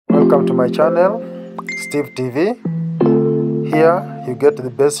Welcome to my channel, Steve TV. Here you get the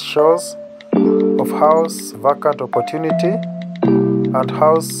best shows of house vacant opportunity and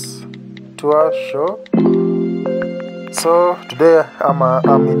house tour show. So today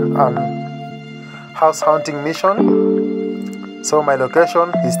I'm in an house hunting mission. So my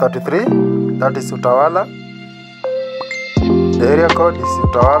location is 33, that is Utawala. The area code is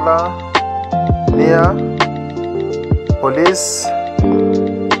Utawala, near Police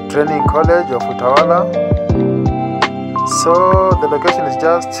Training College of Utawala. So the location is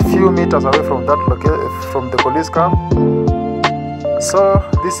just a few meters away from that from the police camp. So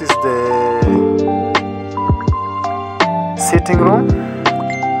this is the sitting room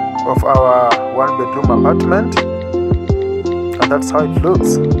of our one-bedroom apartment, and that's how it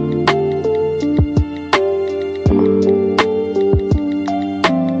looks.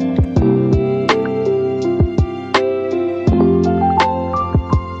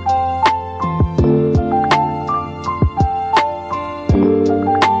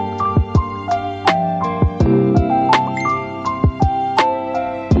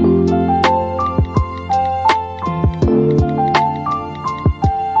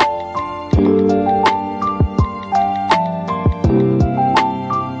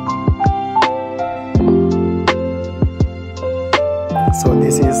 So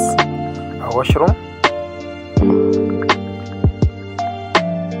this is a washroom.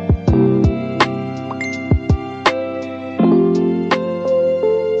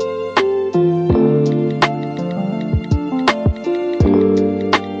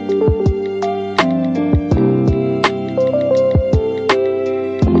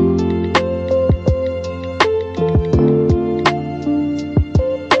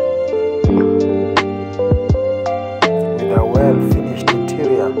 With a well-finished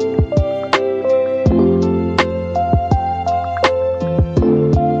interior.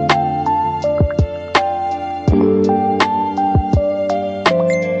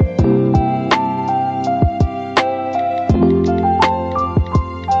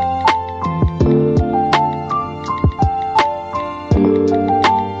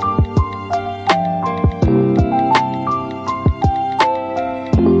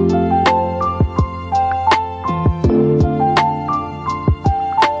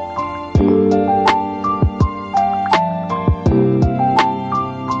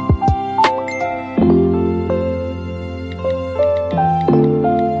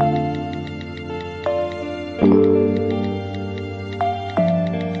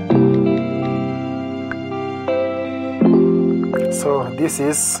 So this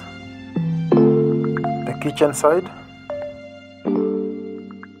is the kitchen side.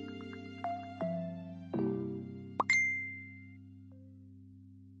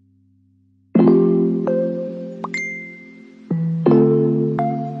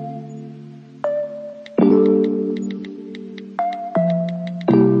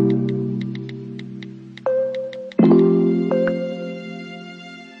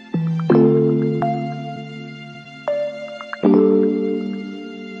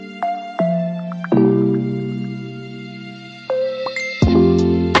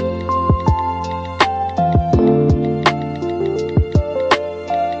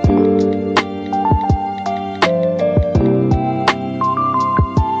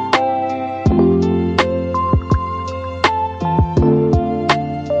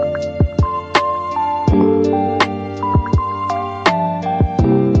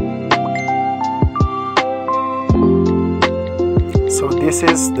 So this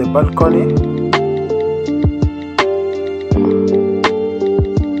is the balcony.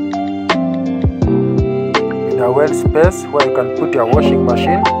 With a well space where you can put your washing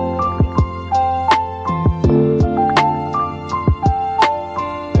machine.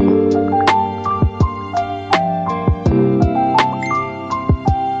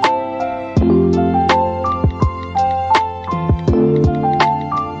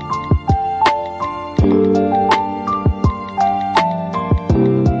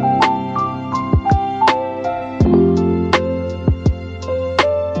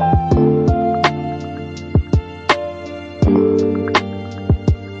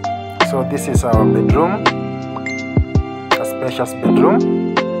 So this is our bedroom, a spacious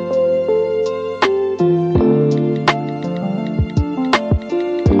bedroom.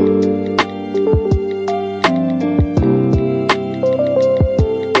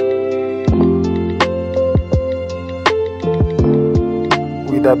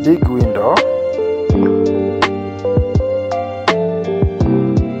 With a big window.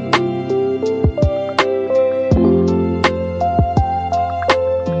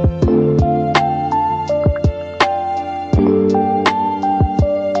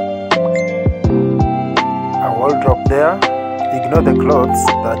 wardrobe there. Ignore the clothes,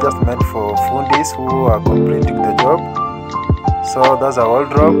 they are just meant for fundis who are completing the job. So that's a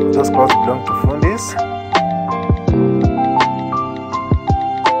wardrobe, those clothes belong to fundis.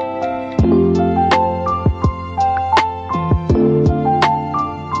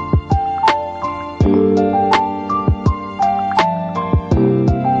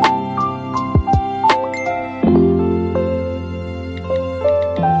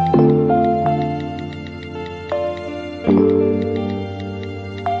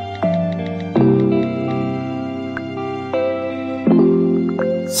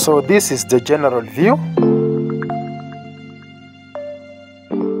 So this is the general view.